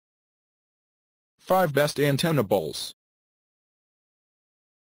5 Best Antenna Balls.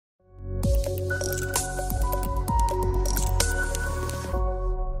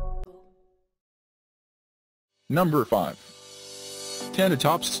 Number 5.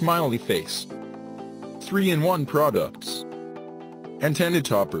 Antennatops Smiley Face. 3-in-1 products. Antenna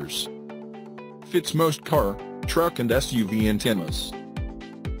toppers. Fits most car, truck and SUV antennas.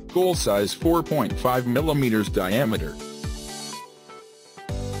 Goal size 4.5 mm diameter.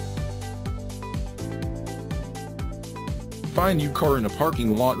 Find your car in a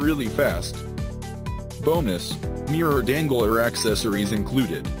parking lot really fast. Bonus, mirror dangler accessories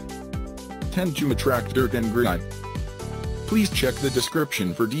included. Tend to attract dirt and grime. Please check the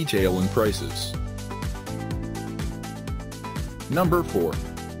description for detail and prices. Number 4.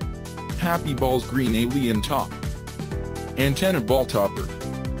 Happy Balls Green Alien Top. Antenna Ball Topper.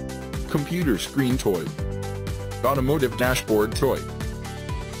 Computer Screen Toy. Automotive Dashboard Toy.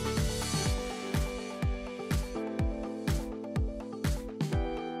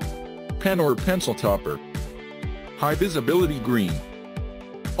 Pen or Pencil Topper. High Visibility Green.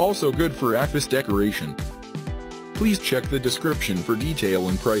 Also good for office decoration. Please check the description for detail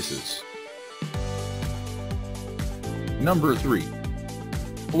and prices. Number 3.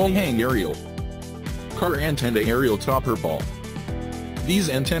 Low-Hang Aerial. Car Antenna Aerial Topper Ball.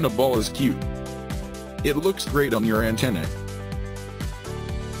 These antenna ball is cute. It looks great on your antenna.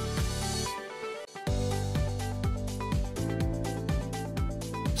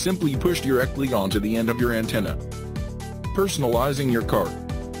 Simply push directly onto the end of your antenna. Personalizing your car.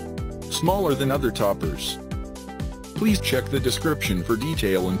 Smaller than other toppers. Please check the description for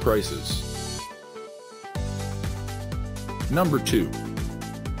detail and prices. Number 2.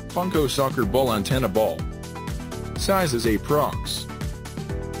 Funko Soccer Ball Antenna Ball. Size is approx.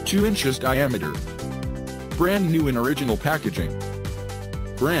 2 inches diameter. Brand new in original packaging.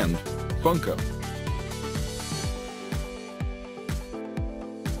 Brand, Funko.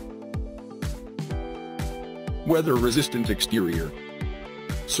 Weather-resistant exterior.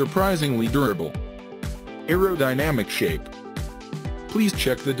 Surprisingly durable. Aerodynamic shape. Please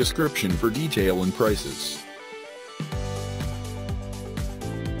check the description for detail and prices.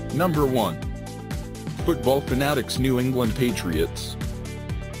 Number 1. Football Fanatics New England Patriots.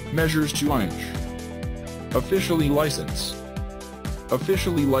 Measures 2 inch. Officially licensed.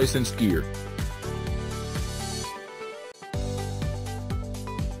 Officially licensed gear.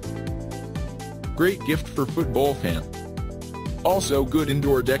 Great gift for football fan. Also good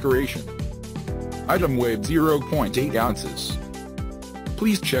indoor decoration. Item weighed 0.8 ounces.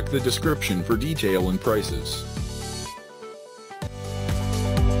 Please check the description for detail and prices.